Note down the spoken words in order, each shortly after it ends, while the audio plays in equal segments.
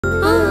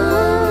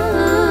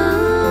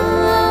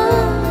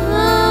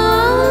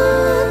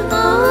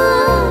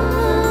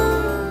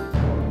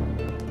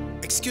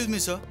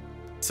morning, sir.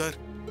 Sir,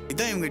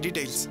 இதான் இவங்க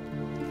details.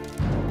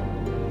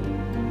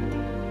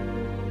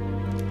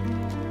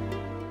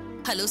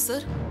 Hello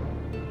sir.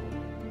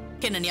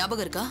 என்ன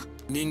ஞாபகம் இருக்கா?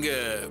 நீங்க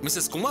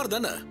மிஸ்ஸஸ் குமார்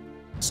தானே?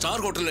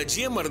 ஸ்டார் ஹோட்டல்ல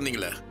ஜிஎம்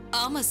இருந்தீங்களே?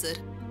 ஆமா சார்.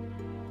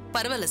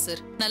 பரவாயில்ல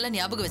சார், நல்லா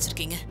ஞாபகம்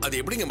வச்சிருக்கீங்க. அது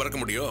எப்படிங்க மறக்க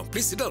முடியும்?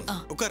 Please sit down.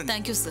 உட்காருங்க.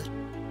 Thank you sir.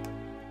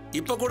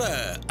 இப்ப கூட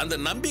அந்த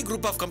நம்பி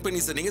குரூப் ஆஃப்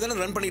கம்பெனிஸ் நீங்க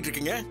தானே ரன் பண்ணிட்டு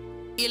இருக்கீங்க?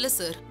 இல்ல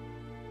சார்,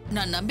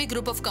 நான் நம்பி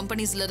குரூப் ஆஃப்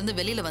கம்பெனிஸ்ல இருந்து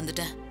வெளியில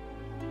வந்துட்டேன்.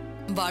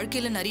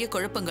 வாழ்க்கையில நிறைய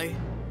குழப்பங்கள்.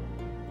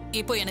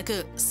 இப்போ எனக்கு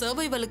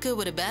சர்வைவலுக்கு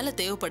ஒரு வேலை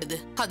தேவைப்படுது.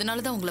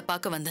 அதனால தான் உங்களை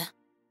பார்க்க வந்தேன்.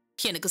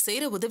 எனக்கு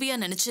செய்யற உதவியா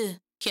நினைச்சு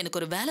எனக்கு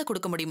ஒரு வேலை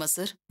கொடுக்க முடியுமா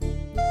சார்?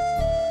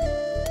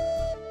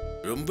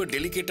 ரொம்ப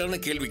டெலிகேட்டான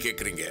கேள்வி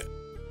கேக்குறீங்க.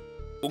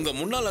 உங்க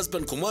முன்னாள்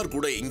ஹஸ்பண்ட் குமார்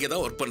கூட இங்க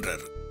தான் ஒர்க்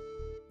பண்றாரு.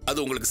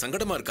 அது உங்களுக்கு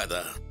சங்கடமா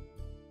இருக்காதா?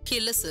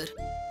 இல்ல சார்,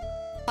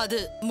 அது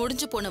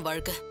முடிஞ்சு போன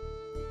வாழ்க்கை.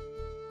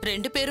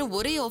 2 பேரும்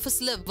ஒரே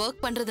ஆபீஸ்ல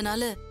ஒர்க்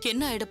பண்றதுனால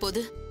என்ன ஆயிட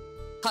போகுது?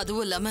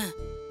 அதுவும் இல்லாம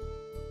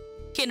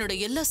என்னோட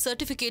எல்லா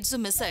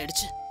சர்டிபிகேட்ஸும் மிஸ்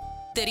ஆயிடுச்சு.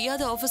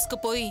 தெரியாத ஆபீஸ்க்கு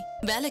போய்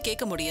வேலை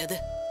கேட்க முடியாது.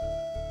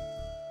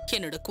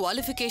 என்னோட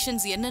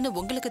குவாலிஃபிகேஷன்ஸ் என்னன்னு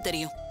உங்களுக்கு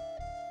தெரியும்.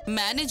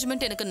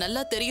 மேனேஜ்மெண்ட் எனக்கு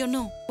நல்லா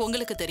தெரியும்னு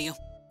உங்களுக்கு தெரியும்.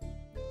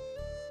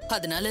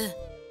 அதனால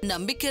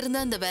நம்பிக்கை இருந்த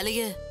அந்த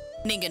வேலையை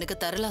நீங்க எனக்கு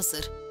தரலாம்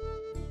சார்.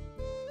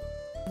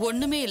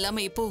 ஒண்ணுமே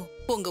இல்லாம இப்போ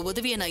உங்க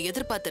உதவியை நான்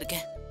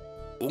எதிர்பார்த்திருக்கேன்.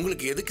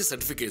 உங்களுக்கு எதுக்கு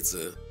சர்டிபிகேட்ஸ்?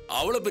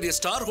 அவ்வளவு பெரிய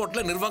ஸ்டார்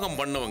ஹோட்டல்ல நிர்வாகம்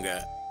பண்ணவங்க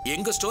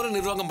எங்க ஸ்டோரை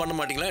நிர்வாகம் பண்ண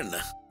மாட்டீங்களா என்ன?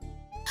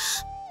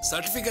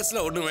 சர்டிபிகேட்ஸ்ல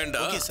ஒண்ணும்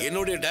வேண்டாம்.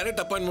 என்னோட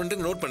டைரக்ட் அப்பாயின்மெண்ட்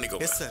நோட்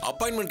பண்ணிக்கோங்க.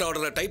 அப்பாயின்மெண்ட்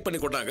ஆர்டரை டைப் பண்ணி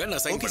கொண்டாங்க,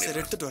 நான் சைன் பண்ணி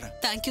எடுத்துட்டு வரேன்.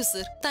 Thank you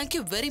sir. Thank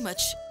you very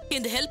much.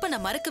 இந்த ஹெல்ப்பை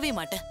நான் மறக்கவே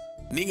மாட்டேன்.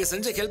 நீங்க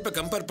செஞ்ச ஹெல்ப்பை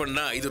கம்பேர்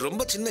பண்ணா இது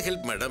ரொம்ப சின்ன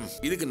ஹெல்ப் மேடம்.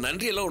 இதுக்கு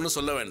நன்றி எல்லாம் ஒன்றும்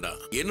சொல்ல வேண்டாம்.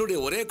 என்னுடைய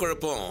ஒரே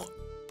குழப்பம்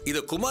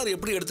இத குமார்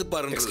எப்படி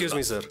எடுத்துப்பாருன்னு. எக்ஸ்கியூஸ்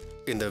மீ சார்,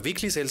 இந்த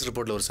வீக்லி சேல்ஸ்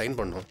ரிப்போர்ட்ல ஒரு சைன்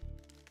பண்ணனும்.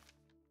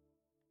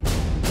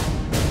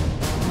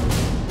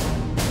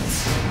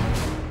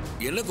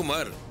 என்ன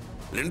குமார்,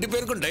 2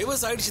 பேருக்கும்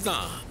டைவர்ஸ் ஆயிடுச்சு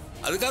தான்.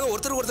 அதுக்காக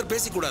ஒருத்தர்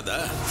பேசிக் கூடாதா?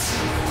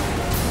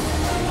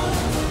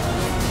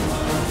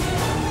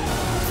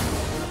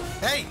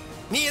 ஏய்,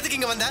 நீ எதுக்கு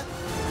இங்க வந்த?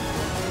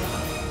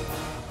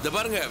 இத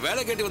பாருங்க,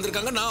 வேலை கேட்டு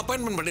வந்திருக்காங்க, நான்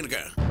அப்பாயின்மெண்ட்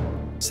பண்ணிருக்கேன்.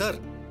 சார்,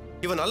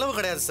 இவன் நல்லவ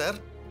கிடையாது சார்.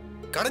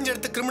 கடைஞ்ச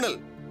எடுத்து கிரிமினல்.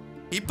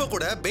 இப்ப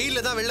கூட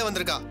பெயில்ல தான் வெளில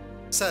வந்திருக்கா.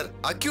 சார்,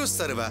 அக்யூஸ்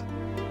சார் இவ.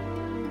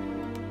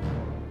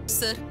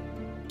 சார்,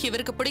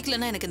 இவருக்கு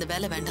பிடிக்கலன்னா எனக்கு இந்த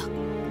வேலை வேண்டாம்.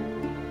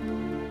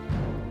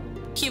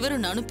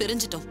 இவரும் நானும்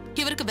பிரிஞ்சிட்டோம்.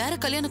 இவருக்கு வேற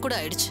கல்யாணம் கூட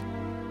ஆயிடுச்சு.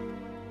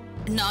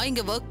 நான்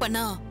இங்க ஒர்க்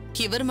பண்ணா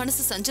இவர்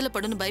மனசு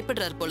சஞ்சலப்படும்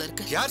பயப்படுறாரு போல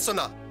இருக்கு. யார்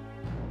சொன்னா?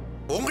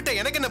 உங்ககிட்ட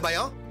எனக்கு என்ன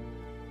பயம்?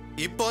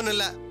 இப்போன்னு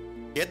இல்ல,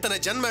 எத்தனை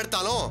ஜென்மம்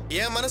எடுத்தாலும்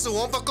என் மனசு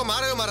உன் பக்கம்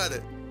மாறவே மாறாது.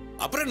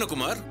 அப்புறம் என்ன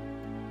குமார்,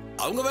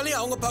 அவங்க வேலையை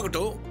அவங்க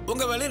பார்க்கட்டும்,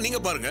 உங்க வேலையை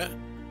நீங்க பாருங்க.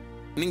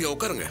 நீங்க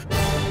உட்காருங்க.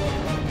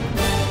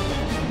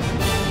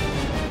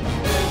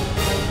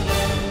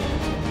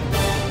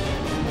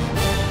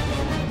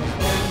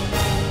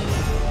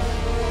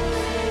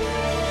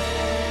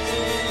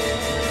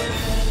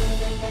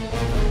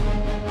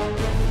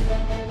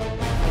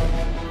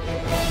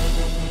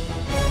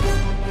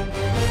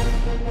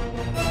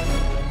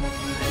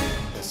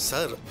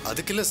 சார்,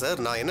 அதுக்கு இல்ல சார்,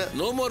 நான் என்ன.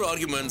 No more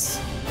arguments.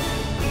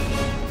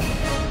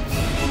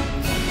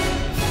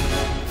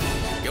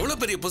 எவ்வளவு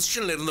பெரிய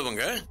பொசிஷன்ல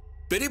இருந்தவங்க,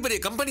 பெரிய பெரிய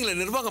கம்பெனில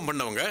நிர்வாகம்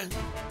பண்ணவங்க.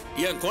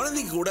 என்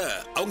குழந்தைக்கு கூட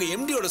அவங்க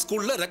எம்டியோட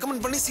ஸ்கூல்ல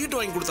ரெக்கமெண்ட் பண்ணி சீட்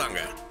வாங்கி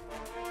கொடுத்தாங்க.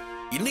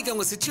 இன்னைக்கு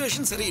அவங்க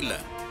சிச்சுவேஷன் சரியில்லை.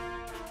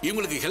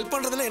 இவங்களுக்கு ஹெல்ப்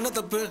பண்றதுல என்ன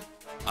தப்பு?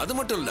 அது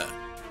மட்டும் இல்ல,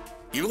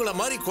 இவங்கள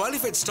மாதிரி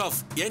குவாலிஃபைட் ஸ்டாஃப்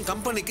என்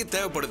கம்பெனிக்கு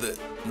தேவைப்படுது.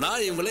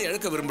 நான் இவங்களை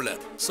இழக்க விரும்பல.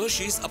 So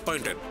she is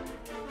appointed.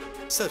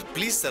 Sir,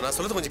 please sir, நான்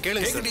சொல்றது கொஞ்சம்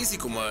கேளுங்க சார். ஈஸி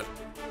குமார்,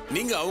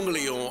 நீங்க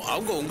அவங்களையும்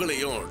அவங்க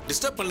உங்களையும்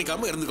டிஸ்டர்ப்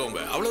பண்ணிக்காம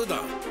இருந்துக்கோங்க,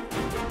 அவ்வளவுதான்.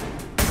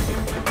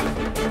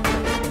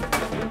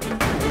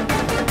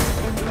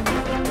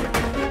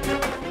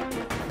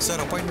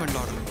 Sir, appointment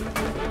order.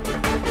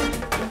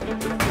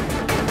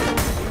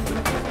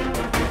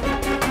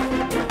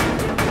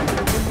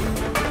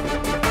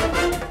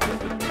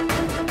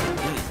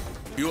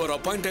 You are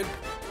appointed.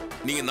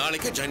 நீங்க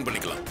நாளைக்கே ஜாயின்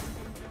பண்ணிக்கலாம்.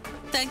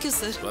 Thank you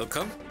sir.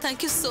 Welcome.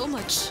 Thank you so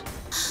much.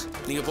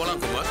 நீங்க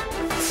போலாம் குமார்.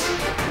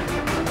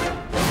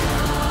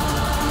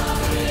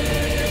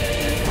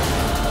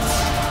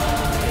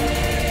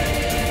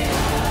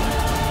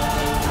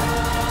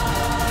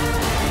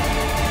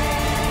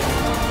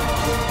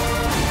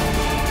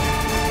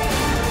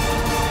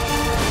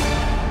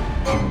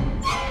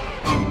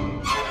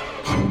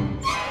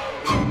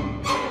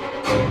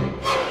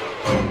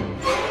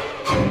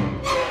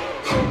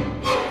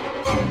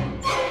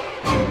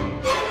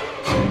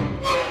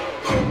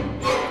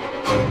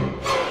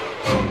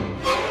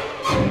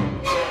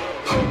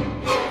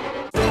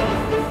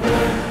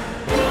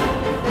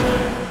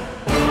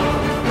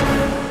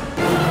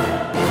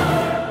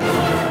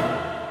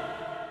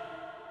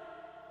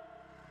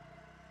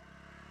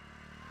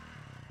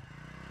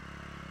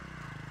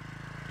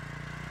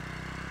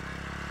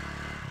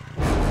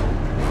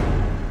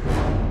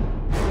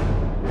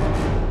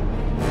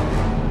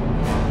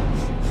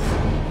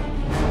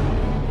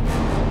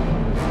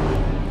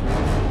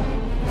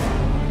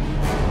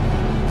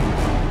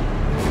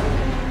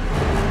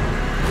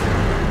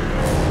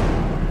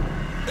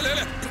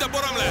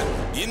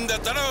 இந்த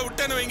தடவை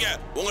விட்டேன்னு வைங்க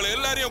உங்களை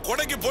எல்லாரையும்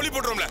கொடைக்கு பொலி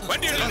போட்டுரும்ல.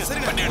 வண்டி எடுல,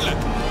 வண்டி எடுல,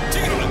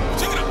 சீக்கிரம்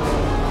சீக்கிரம்.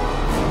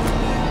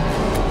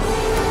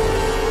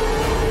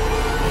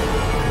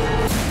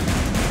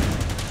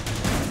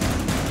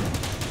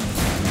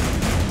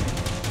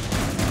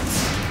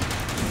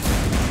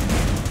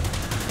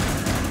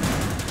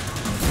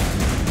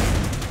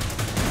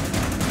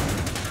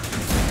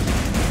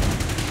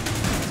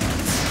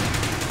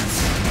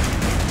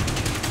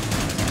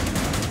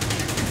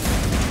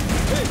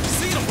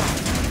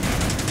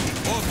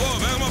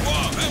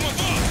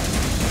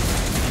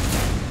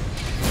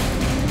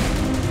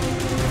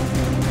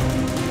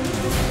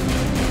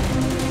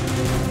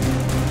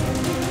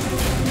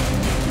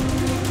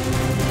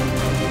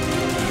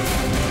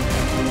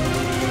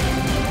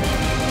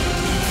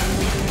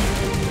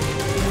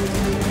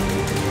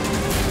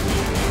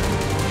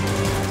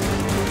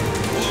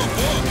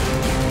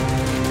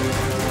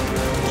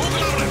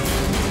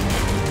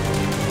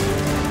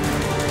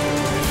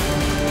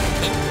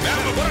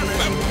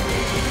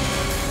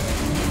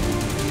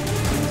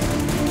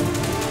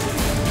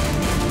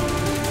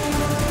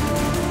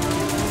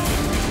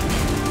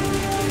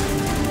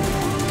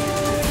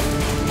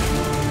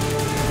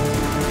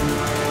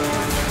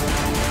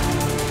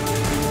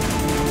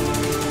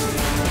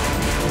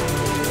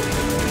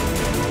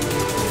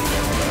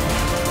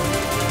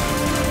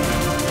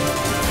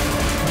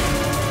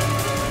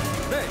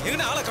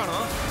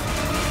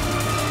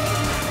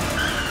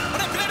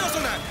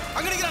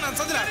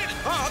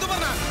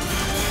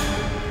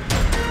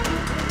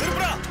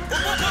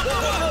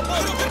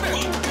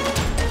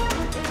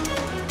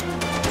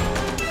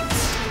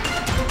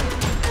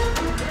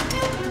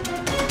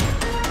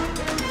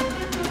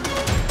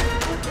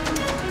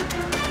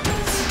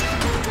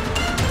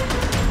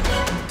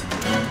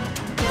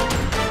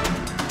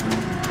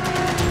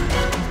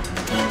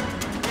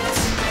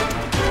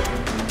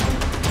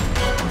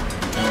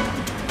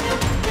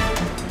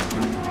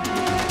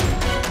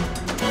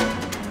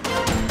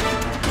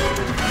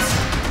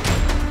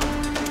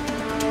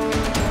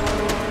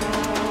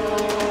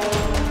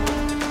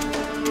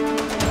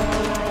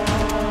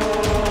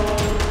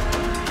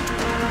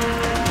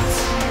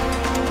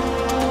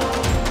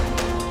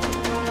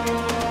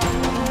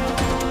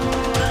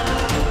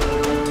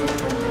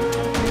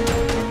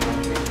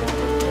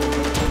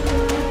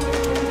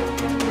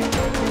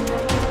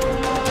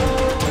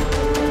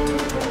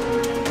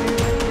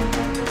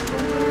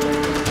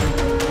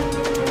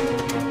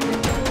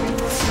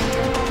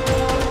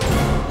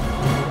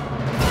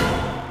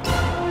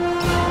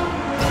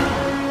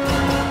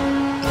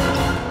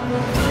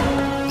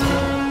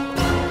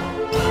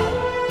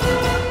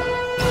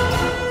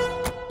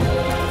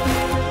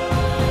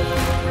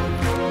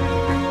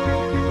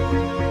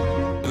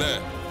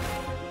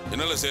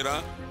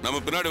 நம்ம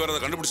பின்னாடி வரத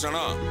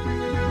கண்டுபிடிச்சானா?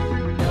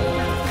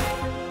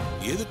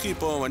 எதுக்கு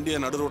இப்போ வண்டியை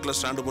நடு ரோட்ல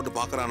ஸ்டாண்ட் போட்டு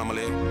பாக்குறான்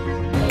நம்மளே?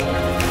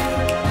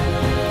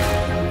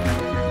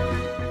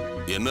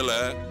 என்னல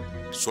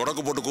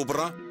சொடக்கு போட்டு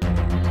கூப்பிடுறான்?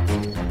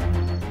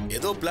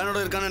 ஏதோ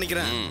பிளானோட இருக்கான்னு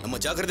நினைக்கிறேன். நம்ம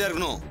ஜாக்கிரதையா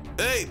இருக்கணும்.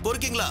 ஏய்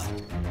பொறுக்கீங்களா?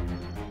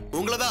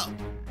 உங்களதான்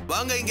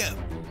வாங்க இங்க.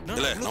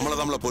 இல்ல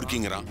நம்மளதாம்ல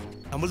பொறுக்கீங்கறான்.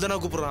 நம்மளதானா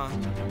கூப்பிடுறான்.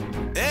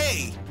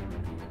 ஏய்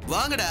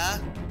வாங்கடா.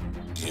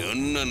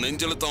 என்ன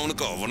நெஞ்சலத்த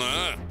அவனுக்கு அவன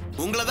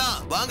உங்களதான்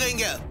வாங்க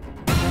இங்க.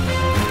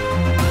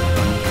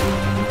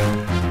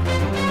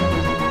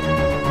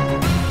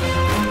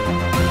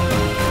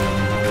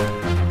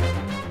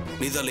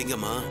 நீதான்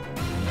லிங்கம்மா?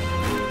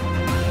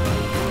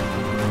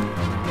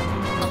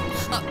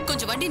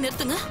 கொஞ்சம் வண்டி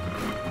நிறுத்துங்க.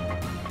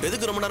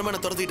 எதுக்கு ரொம்ப நேரமா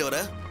என்ன துரத்திட்டு வர?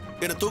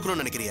 என்ன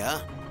தூக்கணும்னு நினைக்கிறியா?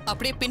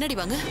 அப்படியே பின்னாடி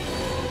வாங்க.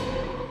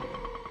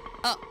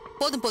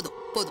 போதும் போதும்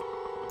போதும்.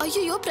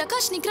 ஐயோ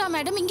பிரகாஷ் நிக்கிறா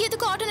மேடம், இங்க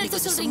எதுக்கு ஆட்டோ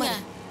நிறுத்த சொல்றீங்க?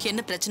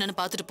 என்ன பிரச்சனைன்னு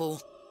பாத்துட்டு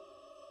போவோம்.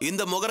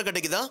 இந்த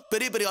மொகரக்கட்டைக்கு தான்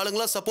பெரிய பெரிய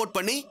ஆளுங்களா சப்போர்ட்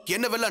பண்ணி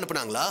என்ன வெளில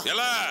அனுப்புனாங்களா?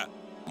 இல்ல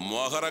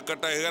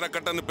மொகரக்கட்டை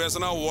எகரக்கட்டைன்னு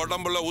பேசினா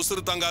உடம்புல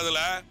உசுறு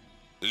தங்காதுல.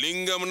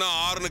 லிங்கம்னா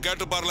ஆறுன்னு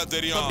கேட்டு பாருல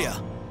தெரியும். அப்படியா?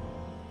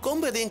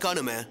 கொம்பு எதையும்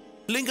காணுமே.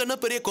 லிங்கம்னா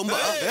பெரிய கொம்பா?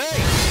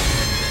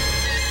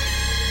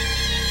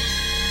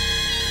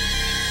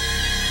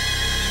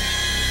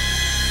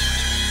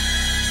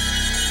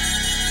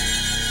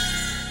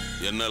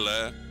 என்னல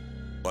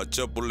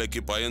பச்சை புள்ளைக்கு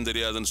பயம்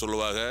தெரியாதுன்னு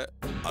சொல்லுவாங்க.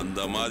 அந்த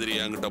மாதிரி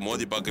என்கிட்ட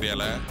மோதி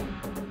பாக்குறியால?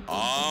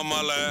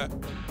 ஆமால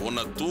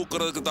உன்னை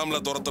தூக்குறதுக்கு தாம்ல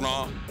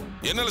துரத்தணும்.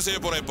 என்னல செய்ய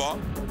போற இப்போ?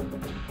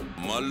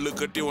 மல்லு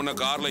கட்டி உன்னை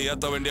கார்ல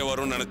ஏத்த வேண்டிய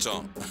வரும்னு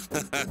நினைச்சோம்.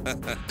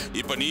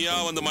 இப்ப நீயா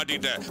வந்து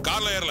மாட்டிட்ட.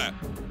 கார்ல ஏறல.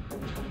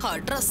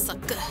 அட்ரஸ்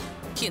சக்க.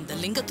 இந்த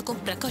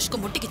லிங்கத்துக்கும்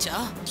பிரகாஷ்க்கும் முட்டிக்கிச்சா?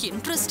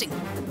 இன்ட்ரெஸ்டிங்.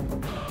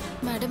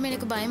 மேடம்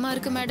எனக்கு பயமா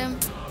இருக்கு மேடம்.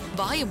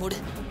 வாய மூடு.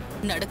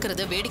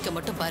 நடக்கிறத வேடிக்கை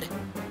மட்டும் பாரு.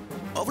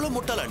 அவ்வளவு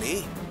முட்டாளா நீ?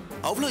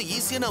 அவ்வளவு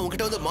ஈஸியா நான்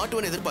உன்கிட்ட வந்து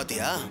மாட்டுவேன்னு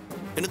எதிர்பார்த்தியா?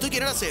 என்ன தூக்கி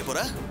என்னடா செய்ய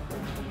போற?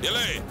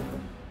 இல்லை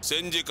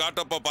செஞ்சு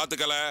காட்டப்ப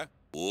பாத்துக்கல.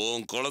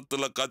 உன்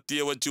குளத்துல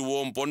கத்திய வச்சு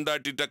உன்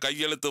பொண்டாட்டிட்ட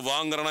கையெழுத்து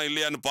வாங்குறனா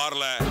இல்லையான்னு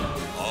பாருல.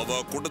 அவ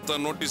கொடுத்த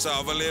நோட்டீஸ்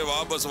அவளே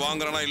வாபஸ்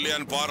வாங்குறனா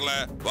இல்லையான்னு பாருல.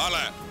 வால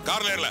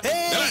கார்ல ஏறல.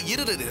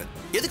 இரு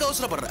எதுக்கு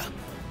அவசரப்படுற?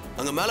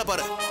 அங்க மேல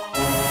பாரு.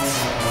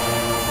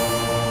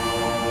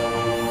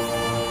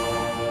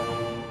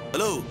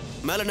 ஹலோ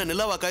மேல என்ன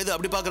நிலாவா காயுது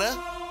அப்படி பாக்குற?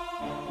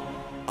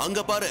 அங்க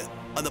பாரு,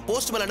 அந்த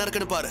போஸ்ட் மேல என்ன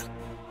இருக்குன்னு பாரு.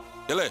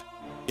 இல்ல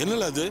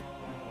என்னல அது?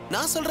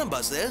 நான் சொல்றேன்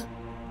பாஸ்,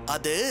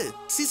 அது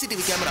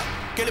சிசிடிவி கேமரா.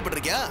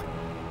 கேள்விப்பட்டிருக்கியா?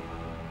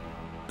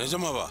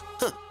 நிஜமாவா?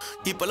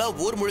 இப்பெல்லாம்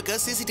ஊர் முழுக்க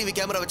சிசிடிவி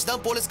கேமரா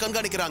வச்சுதான் போலீஸ்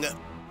கண்காணிக்கிறாங்க.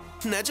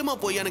 நிஜமா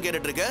பொய்யான்னு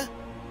கேட்டுட்டு இருக்க?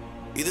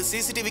 இது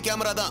சிசிடிவி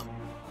கேமரா தான்.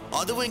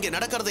 அதுவும் இங்க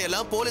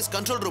நடக்கிறதையெல்லாம் போலீஸ்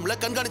கண்ட்ரோல் ரூம்ல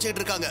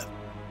கண்காணிச்சிட்டு இருக்காங்க.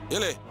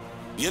 ஏலே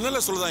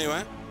என்னல சொல்றதான்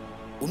இவன்?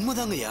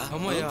 உண்மைதாங்கய்யா.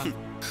 ஆமாயா.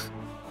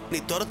 நீ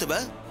துரத்துவ,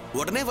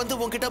 உடனே வந்து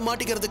உன்கிட்ட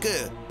மாட்டிக்கிறதுக்கு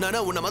நானா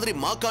உன்ன மாதிரி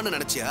மாக்கான்னு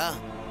நினைச்சியா?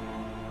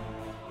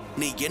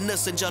 நீ என்ன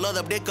செஞ்சாலும்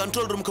அது அப்படியே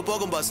கண்ட்ரோல் ரூமுக்கு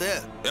போகும் பாஸ்.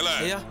 ஏலே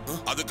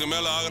அதுக்கு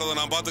மேல ஆகிறத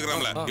நான்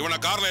பாத்துக்கறேன்ல. இவனை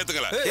கார்ல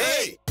ஏத்துக்கல.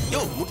 ஏய்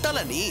யோ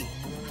முட்டாளா நீ?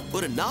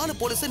 ஒரு 4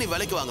 போலீஸ் நீ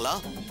வேலைக்கு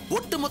வாங்கலாம்,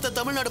 ஒட்டுமொத்த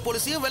தமிழ்நாடு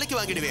போலீஸையும் வேலைக்கு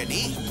வாங்கிடுவே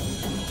நீ?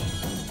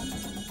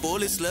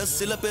 போலீஸ்ல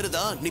சில பேர்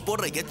தான் நீ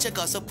போடுற எச்ச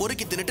காசை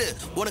பொறுக்கி தின்னுட்டு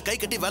உனக்கு கை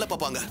கட்டி வேலை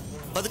பார்ப்பாங்க.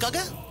 அதுக்காக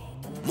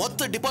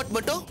மொத்த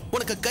டிபார்ட்மெண்ட்டும்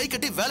உனக்கு கை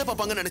கட்டி வேலை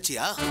பார்ப்பாங்கன்னு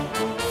நினைச்சியா?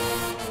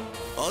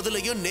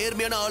 அதுலயும்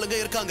நேர்மையான ஆளுங்க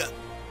இருக்காங்க.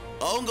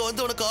 அவங்க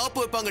வந்து உனக்கு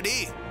ஆப்பு வைப்பாங்கடி.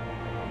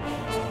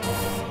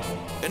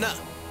 என்ன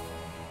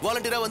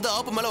வாலண்டியரா வந்து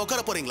ஆப்பு மேல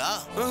உட்கார போறீங்களா?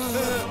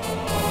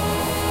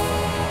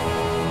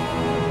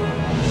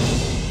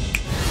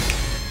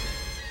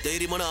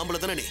 தைரியமான ஆம்பளை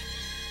தானே நீ?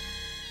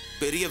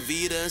 பெரிய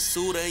வீர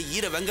சூர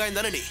ஈர வெங்காயம்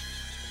தானே நீ?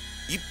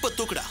 இப்ப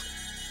தூக்குடா.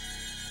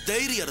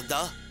 தைரியம்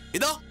இருந்தா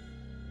இதோ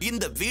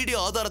இந்த வீடியோ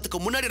ஆதாரத்துக்கு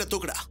முன்னாடி நான்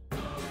தூக்குடா.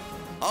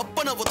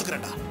 அப்ப நான்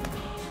ஒத்துக்கிறேன்டா,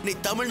 நீ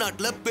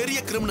தமிழ்நாட்டுல பெரிய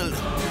கிரிமினல்.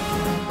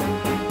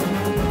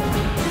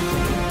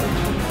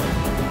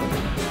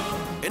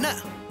 என்ன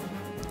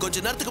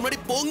கொஞ்ச நேரத்துக்கு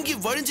முன்னாடி பொங்கி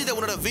வழிஞ்சது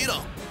உன்னோட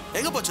வீரம்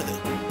எங்க போச்சது?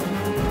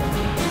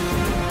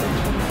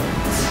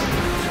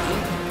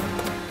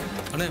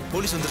 அண்ணே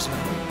போலீஸ் வந்துருச்சு.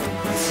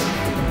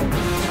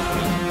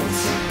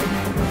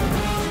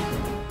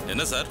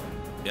 என்ன சார்,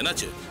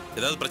 என்னாச்சு?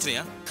 ஏதாவது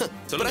பிரச்சனையா?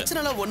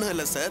 பிரச்சனை ஒண்ணும்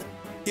இல்ல சார்.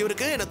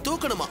 இவருக்கு என்ன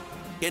தூக்கணுமா,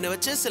 என்ன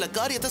வச்சு சில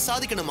காரியத்தை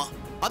சாதிக்கணுமா,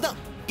 அதான்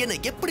என்ன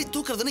எப்படி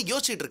தூக்குறதுன்னு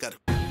யோசிச்சுட்டு இருக்காரு.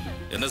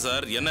 என்ன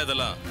சார், என்ன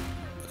இதெல்லாம்?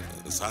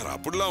 சார்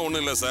அப்படிலாம்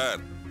ஒண்ணும் இல்ல சார்.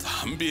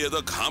 தம்பி ஏதோ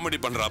காமெடி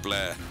பண்றாப்ல.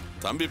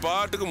 தம்பி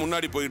பாட்டுக்கு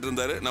முன்னாடி போயிட்டு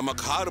இருந்தாரு, நம்ம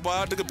கார்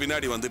பாட்டுக்கு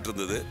பின்னாடி வந்துட்டு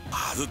இருந்தது.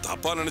 அது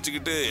தப்பா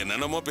நினைச்சுக்கிட்டு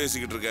என்னென்னமோ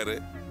பேசிக்கிட்டு இருக்காரு.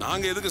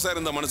 நாங்க எதுக்கு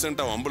சார் இந்த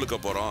மனுஷன்ட்ட வம்புலுக்க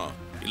போறோம்?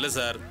 இல்ல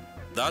சார்,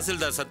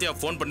 தாசில்தார் சத்யா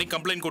போன் பண்ணி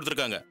கம்ப்ளைண்ட்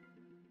கொடுத்திருக்காங்க.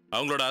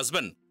 அவங்களோட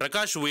ஹஸ்பண்ட்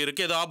பிரகாஷ்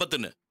உயிருக்கு ஏதோ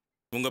ஆபத்துன்னு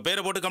உங்க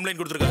பேரை போட்டு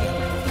கம்ப்ளைண்ட் கொடுத்திருக்காங்க.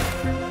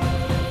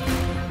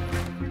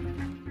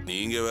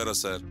 நீங்க வேற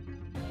சார்,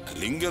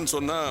 லிங்கம்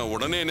சொன்னா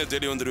உடனே என்ன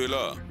தேடி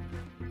வந்துருவீங்களோ?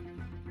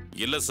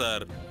 இல்ல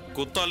சார்,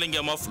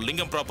 குத்தாலிங்கம் ஆஃப்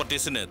லிங்கம்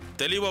ப்ராப்பர்ட்டிஸ்னு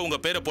தெளிவா உங்க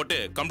பேரை போட்டு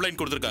கம்ப்ளைண்ட்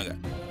கொடுத்திருக்காங்க.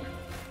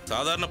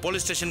 சாதாரண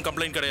போலீஸ் ஸ்டேஷன்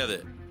கம்ப்ளைண்ட் கிடையாது.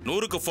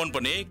 100க்கு போன்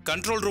பண்ணி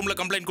கண்ட்ரோல் ரூம்ல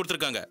கம்ப்ளைண்ட்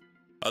கொடுத்திருக்காங்க.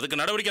 அதுக்கு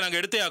நடவடிக்கை நாங்க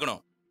எடுத்தே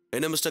ஆகணும்.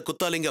 என்ன மிஸ்டர்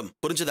குத்தாலிங்கம்,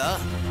 புரிஞ்சுதா?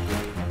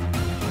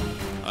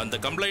 அந்த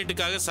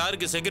கம்ப்ளைண்ட்டுக்காக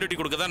சாருக்கு செக்யூரிட்டி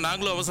கொடுக்க தான்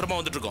நாங்களும் அவசரமா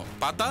வந்துட்டு இருக்கோம்.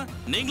 பார்த்தா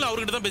நீங்களும்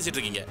அவர்கிட்ட தான் பேசிட்டு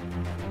இருக்கீங்க.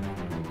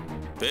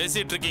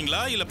 பேசிட்டு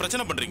இருக்கீங்களா இல்ல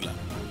பிரச்சனை பண்றீங்களா?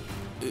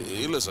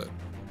 இல்ல சார்.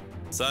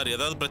 சார்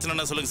ஏதாவது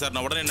பிரச்சனைனா சொல்லுங்க சார்,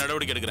 நான் உடனே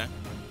நடவடிக்கை எடுக்கிறேன்.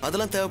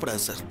 அதெல்லாம்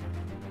தேவைப்படாது சார்.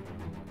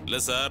 இல்ல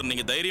சார்,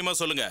 நீங்க தைரியமா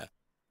சொல்லுங்க.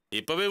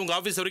 இப்பவே உங்க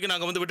ஆபீஸ் வரைக்கும்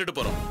நாங்க வந்து விட்டுட்டு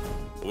போறோம்.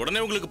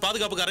 உடனே உங்களுக்கு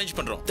பாதுகாப்புக்கு அரேஞ்ச்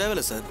பண்றோம்.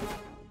 தேவையில்ல சார்,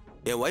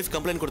 என் ஒய்ஃப்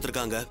கம்ப்ளைண்ட்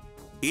கொடுத்திருக்காங்க.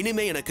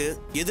 இனிமே எனக்கு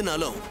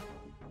எதுனாலும்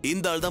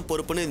இந்த ஆள் தான்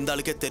பொறுப்புன்னு இந்த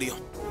ஆளுக்கே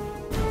தெரியும்.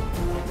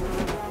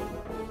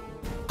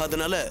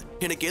 அதனால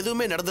எனக்கு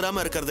எதுவுமே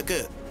நடந்துடாம இருக்கிறதுக்கு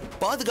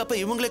பாதுகாப்பை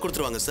இவங்களே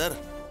கொடுத்துருவாங்க சார்.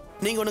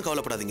 நீங்க ஒன்றும்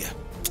கவலைப்படாதீங்க.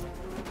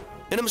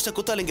 என்ன மிஸ்டர்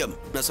குத்தாலிங்கம்,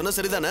 நான் சொன்ன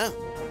சரிதானே?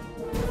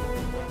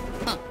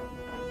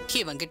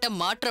 இவங்கிட்ட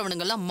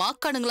மாற்றவனுங்கெல்லாம்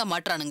மாக்கானுங்களா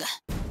மாற்றானுங்க.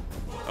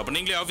 அப்ப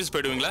நீங்களே ஆபீஸ்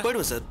போயிடுவீங்களா?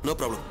 போயிடுவேன் சார், நோ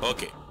ப்ராப்ளம்.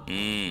 ஓகே.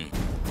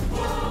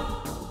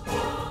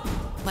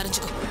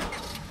 மறைஞ்சுக்கோ.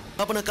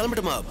 அப்ப நான்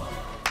கிளம்பட்டுமா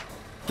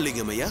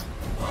லிங்கம் ஐயா?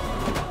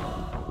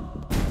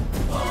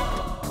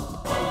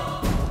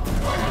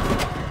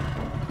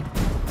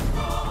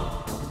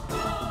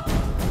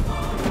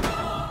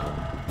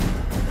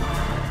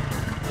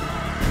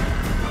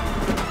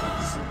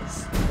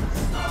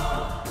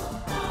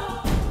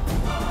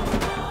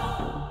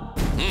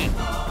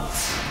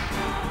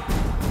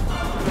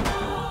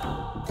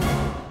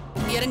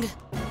 இறங்கு,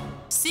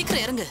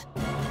 சீக்கிரம் இறங்கு.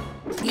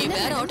 நீ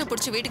வேற ஆட்டோ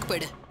பிடிச்சு வீட்டுக்கு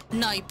போயிடு.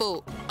 நான் இப்போ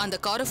அந்த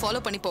காரை ஃபாலோ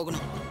பண்ணி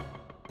போகணும்.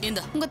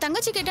 இந்த உங்க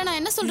தங்கச்சி கேட்டா நான்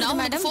என்ன சொல்றேன்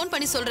நான் மேடம்? ஃபோன்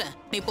பண்ணி சொல்றேன்.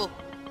 நீ போ.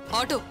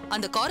 ஆட்டோ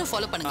அந்த காரை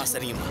ஃபாலோ பண்ணுங்க.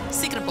 சரிங்கம்மா.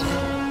 சீக்கிரம் போங்க.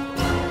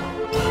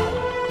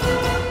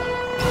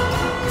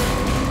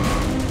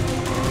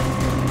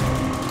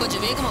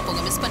 கொஞ்சம் வேகமா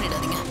போங்க, மிஸ்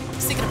பண்ணிடாதீங்க.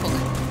 சீக்கிரம் போங்க.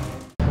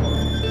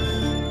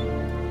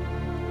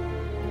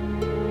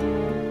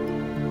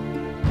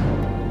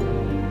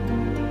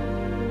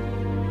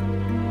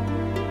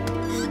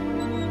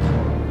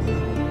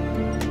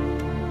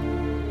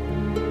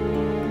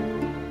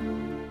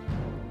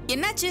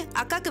 என்னாச்சு?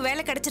 அக்காக்கு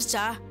வேலை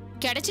கிடைச்சிருச்சா?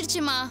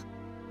 கிடைச்சிருச்சுமா.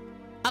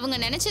 அவங்க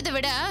நினைச்சதை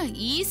விட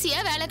ஈஸியா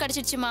வேலை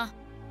கிடைச்சிருச்சுமா.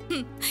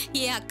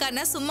 என்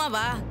அக்கானா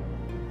சும்மாவா?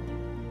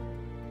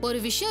 ஒரு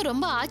விஷயம்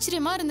ரொம்ப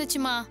ஆச்சரியமா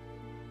இருந்துச்சுமா.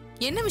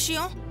 என்ன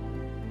விஷயம்?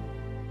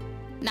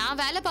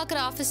 நான் வேலை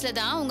பார்க்குற ஆபீஸ்ல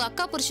தான் உங்க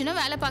அக்கா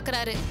புருஷனும் வேலை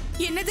பார்க்கறாரு.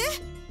 என்னது?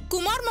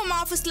 குமார் மாமா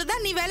ஆபீஸ்ல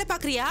தான் நீ வேலை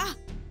பாக்குறியா?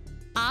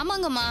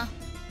 ஆமாங்கம்மா,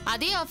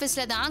 அதே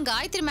ஆபீஸ்ல தான்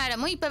காயத்ரி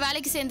மேடமும் இப்ப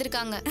வேலைக்கு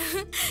சேர்ந்திருக்காங்க.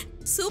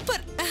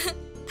 சூப்பர்.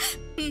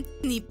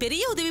 நீ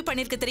பெரிய உதவி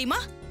பண்ணிருக்க தெரியுமா?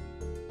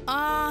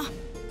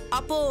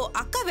 அப்போ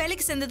அக்கா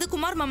வேலைக்கு சேர்ந்தது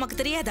குமார்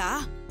மாமாக்கு தெரியாதா?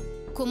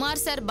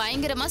 குமார் சார்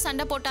பயங்கரமா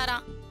சண்டை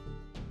போட்டாராம்.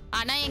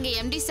 ஆனா எங்க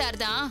எம்டி சார்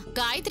தான்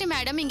காயத்ரி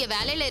மேடம் இங்க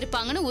வேலையில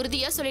இருப்பாங்கன்னு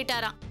உறுதியா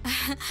சொல்லிட்டாராம்.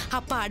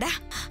 அப்பாடா,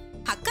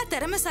 அக்கா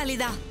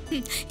திறமைசாலிதான்.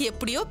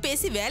 எப்படியோ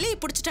பேசி வேலையை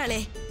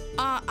புடிச்சிட்டாளே.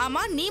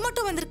 ஆமா, நீ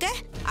மட்டும் வந்திருக்க?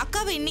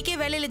 அக்காவை இன்னைக்கே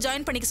வேலையில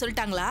ஜாயின் பண்ணிக்க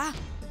சொல்லிட்டாங்களா?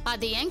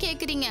 அது ஏன்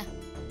கேக்குறீங்க?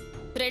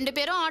 2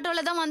 பேரும்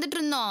ஆட்டோல தான் வந்துட்டு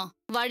இருந்தோம்.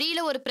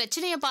 வழியில ஒரு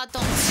பிரச்சனைய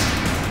பார்த்தோம்.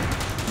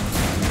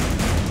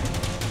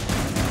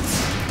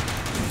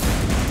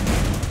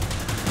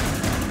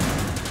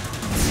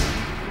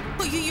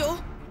 ஐயோ,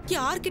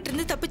 யார்கிட்ட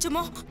இருந்து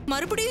தப்பிச்சோமோ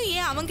மறுபடியும்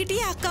ஏன்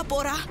அவங்கிட்டயே அக்கா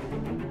போறா?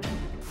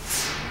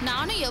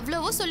 நானும்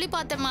எவ்வளவோ சொல்லி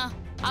பார்த்தேம்மா,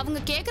 அவங்க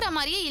கேக்குற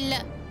மாதிரியே இல்ல.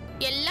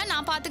 எல்லாம்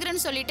நான்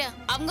பாத்துக்கிறேன்னு சொல்லிட்டு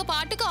அவங்க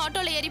பாட்டுக்கு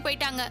ஆட்டோல ஏறி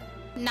போயிட்டாங்க.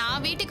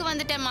 நான் வீட்டுக்கு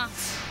வந்துட்டேம்மா.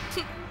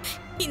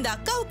 இந்த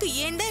அக்காவுக்கு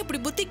ஏன்டா இப்படி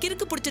புத்தி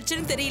கிறுக்கு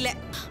பிடிச்சிருச்சுன்னு தெரியல.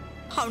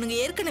 அவனுங்க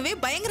ஏற்கனவே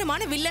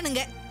பயங்கரமான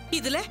வில்லனுங்க.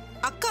 இதுல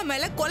அக்கா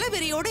மேல கொலை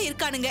வெறியோட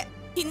இருக்கானுங்க.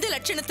 இந்த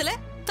லட்சணத்துல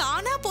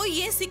தானா போய்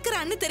ஏன்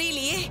சிக்கறான்னு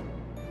தெரியலையே.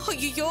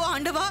 ஐயோ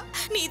ஆண்டவா,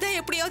 நீதான்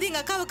எப்படியாவது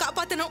எங்க அக்காவை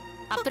காப்பாத்தணும்.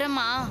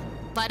 அப்புறமா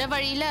வர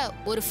வழியில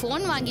ஒரு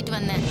போன் வாங்கிட்டு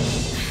வந்தேன்.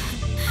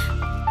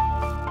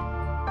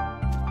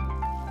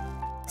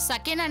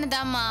 செகண்ட் ஹேண்ட்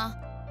தான்மா,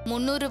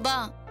 300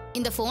 ரூபாய்.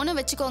 இந்த போனை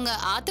வச்சுக்கோங்க,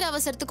 ஆத்திர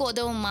அவசரத்துக்கு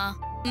உதவும்மா.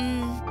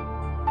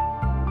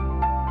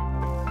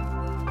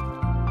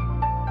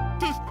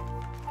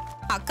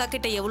 அக்கா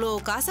கிட்ட எவ்வளவு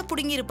காசை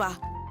புடுங்கி இருப்பா.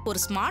 ஒரு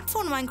ஸ்மார்ட்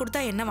போன் வாங்கி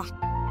கொடுத்தா என்னவா?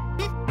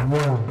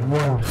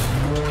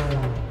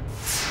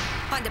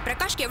 அந்த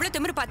பிரகாஷ்க்கு எவ்வளவு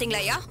திமிரு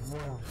பாத்தீங்களா?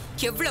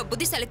 எவ்வளவு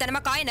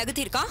புத்திசாலித்தனமா காய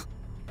நகர்த்தி இருக்கான்.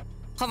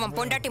 அவன்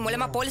பொண்டாட்டி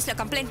மூலமா போலீஸ்ல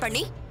கம்ப்ளைண்ட்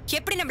பண்ணி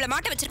எப்படி நம்மள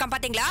மாட்ட வச்சிருக்கான்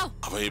பாத்தீங்களா?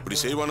 அவன் இப்படி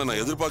செய்வான்னு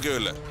நான் எதிர்பார்க்கவே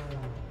இல்லை.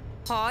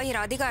 1000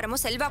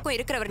 அதிகாரமும் செல்வாக்கும்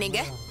இருக்கிறவர் நீங்க.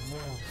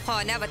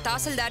 ஆனா அவ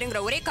தாசில்தாருங்கிற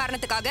ஒரே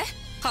காரணத்துக்காக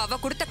அவ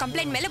கொடுத்த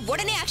கம்ப்ளைண்ட் மேல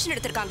உடனே ஆக்ஷன்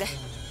எடுத்திருக்காங்க.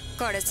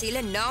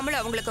 கடைசியில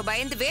நாமளும் அவங்களுக்கு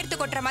பயந்து வேர்த்து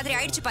கொட்டுற மாதிரி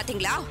ஆயிடுச்சு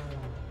பாத்தீங்களா?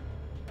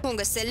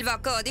 உங்க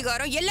செல்வாக்கு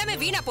அதிகாரம் எல்லாமே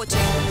வீணா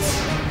போச்சு.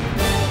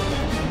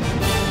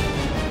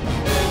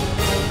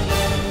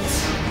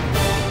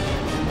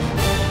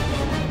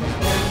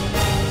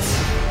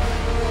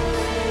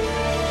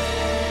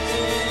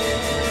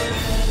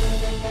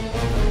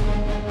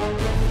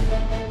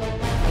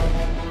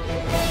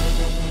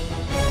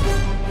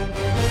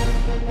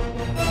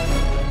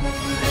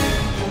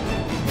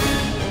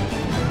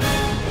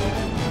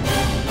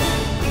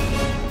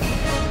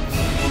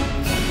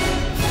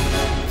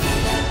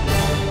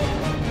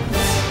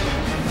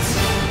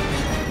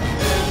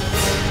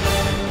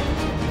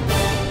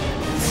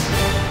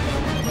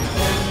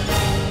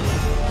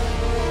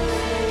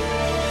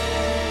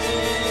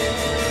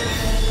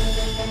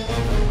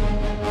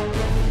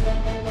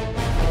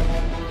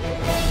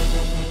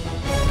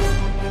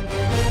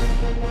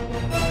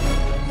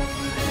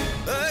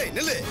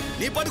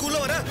 நீ பாட்டுக்கு உள்ள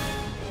வர.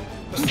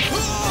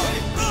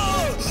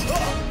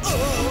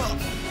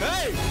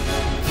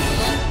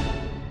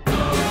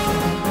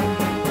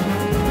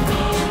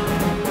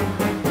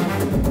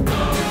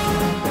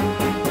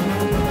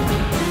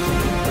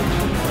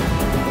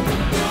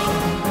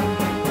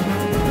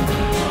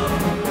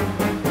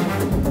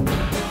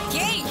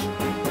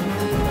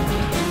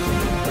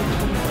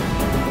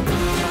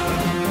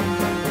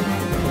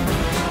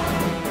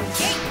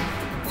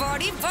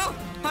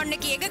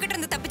 அன்னைக்கு எங்க கிட்ட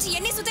இருந்து தப்பிச்சு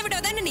என்னை சுத்த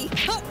விடாதானே நீ?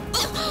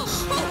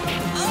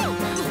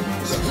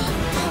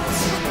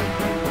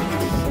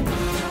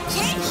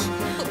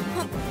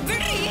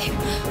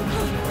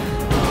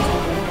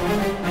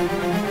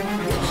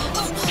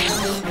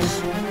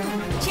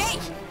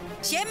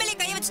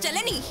 கைய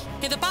வச்சுட்டல நீ.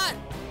 இத பார்,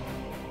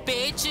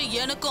 பேச்சு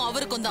எனக்கும்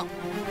அவருக்கும் தான்.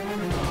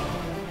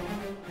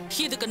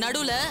 இதுக்கு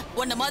நடுவுல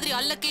உன்ன மாதிரி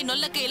அல்லக்கை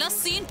நொல்லக்கை எல்லாம்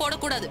சீன்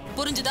போடக்கூடாது,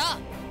 புரிஞ்சுதா?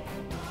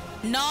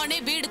 நானே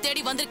வீடு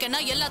தேடி வந்திருக்கேன்னா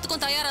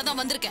எல்லாத்துக்கும் தயாரா தான்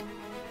வந்திருக்கேன்.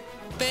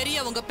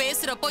 பெரியவங்க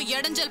பேசுறப்போ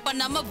இடைஞ்சல்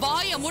பண்ணாம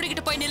வாயை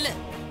மூடிக்கிட்டு போய் நில்லு.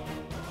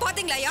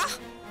 பாத்தீங்களா?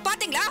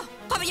 பாத்தீங்களா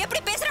அவ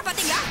எப்படி பேசுறா?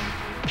 பாத்தீங்களா?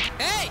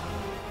 ஏய்,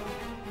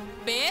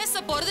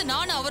 பேச போறது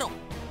நானும் அவரும்.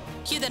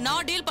 இத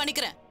நான் டீல்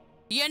பண்ணிக்கிறேன்.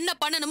 என்ன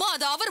பண்ணணுமோ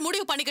அது அவர்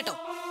முடிவு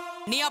பண்ணிக்கட்டும்.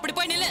 நீ அப்படி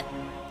போய் நில்லு.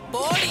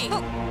 போடி.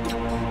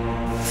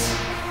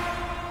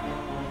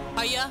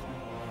 ஐயா,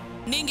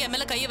 நீங்க என்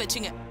மேல கைய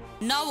வச்சீங்க.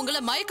 நான் உங்களை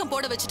மயக்கம்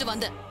போட வச்சுட்டு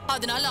வந்தேன்.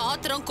 அதனால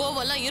ஆத்திரம்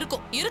கோவம் எல்லாம்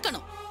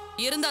இருக்கணும்.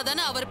 இருந்தா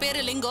தானே அவர்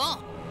பேரு லிங்கம்.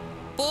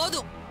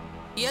 போதும்,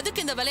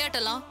 எதுக்கு இந்த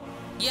விளையாட்டெல்லாம்?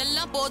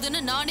 எல்லாம் போதுன்னு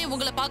நானே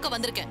உங்களை பார்க்க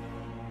வந்திருக்கேன்.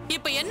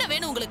 இப்ப என்ன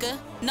வேணும் உங்களுக்கு?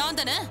 நான்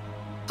தானே.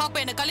 அப்ப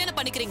என்ன கல்யாணம்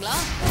பண்ணிக்கிறீங்களா?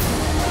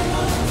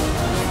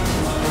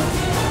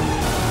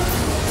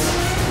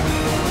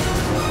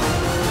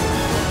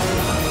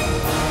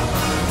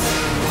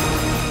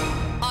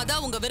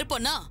 அதான் உங்க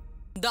விருப்பம்னா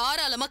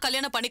தாராளமா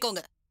கல்யாணம்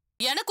பண்ணிக்கோங்க.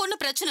 எனக்கு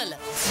ஒண்ணும் பிரச்சனை இல்ல.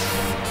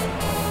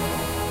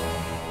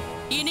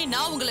 இனி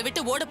நான் உங்களை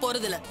விட்டு ஓட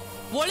போறதில்ல,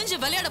 ஒளிஞ்சு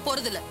விளையாட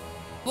போறதில்ல,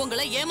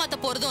 உங்களை ஏமாத்த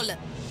போறதும் இல்ல,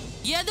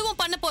 எதுவும்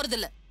பண்ண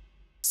போறதில்ல.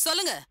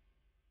 சொல்லுங்க,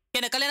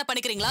 என்ன கல்யாணம்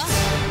பண்ணிக்கிறீங்களா?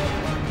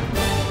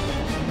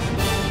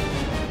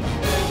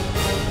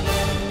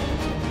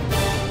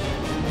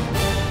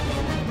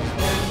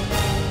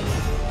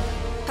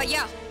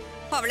 ஐயா,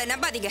 அவளை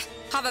நம்பாதீங்க.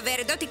 அவ வேற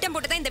ஏதோ திட்டம்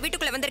போட்டுதான் இந்த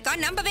வீட்டுக்குள்ள வந்திருக்கா.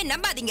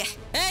 நம்பாதீங்க.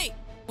 ஏய்,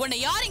 உன்னை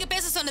யார் இங்க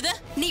பேச சொன்னது?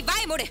 நீ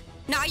வாய் மூடு.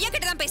 நான் ஐயா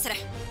கிட்ட தான்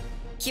பேசுறேன்.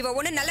 இவ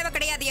ஒண்ணு நல்லவ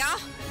கிடையாதியா.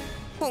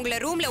 உங்களை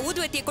ரூம்ல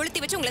ஊதுவத்தியை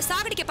கொளுத்தி வச்சு உங்களை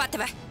சாகடிக்க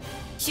பார்த்தவ.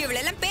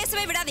 இவளெல்லாம்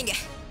பேசவே விடாதீங்க.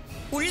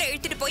 உள்ள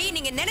இழுத்துட்டு போய்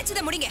நீங்க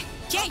நினைச்சதை முடிங்க.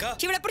 ஏய்,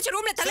 இவளை பிடிச்ச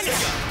ரூம்ல தள்ளுங்க.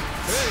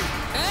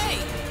 ஏய்,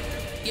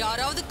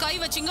 யாராவது கை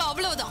வச்சிங்க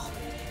அவ்வளவுதான்.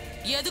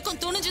 எதுக்கும்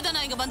துணிஞ்சுதான்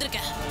நான் இங்க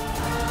வந்திருக்கேன்.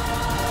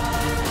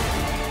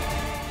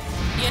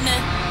 என்ன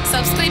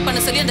சப்ஸ்கிரைப்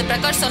பண்ண சொல்லி அந்த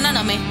பிரகாஷ்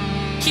சொன்னானாமே.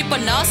 இப்ப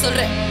நான்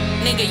சொல்றேன்,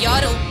 நீங்க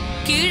யாரும்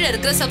கீழே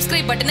இருக்கிற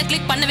சப்ஸ்கிரைப் பட்டனை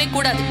கிளிக் பண்ணவே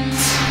கூடாது.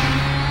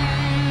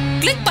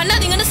 கிளிக்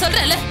பண்ணாதீங்கன்னு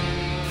சொல்றேன்ல.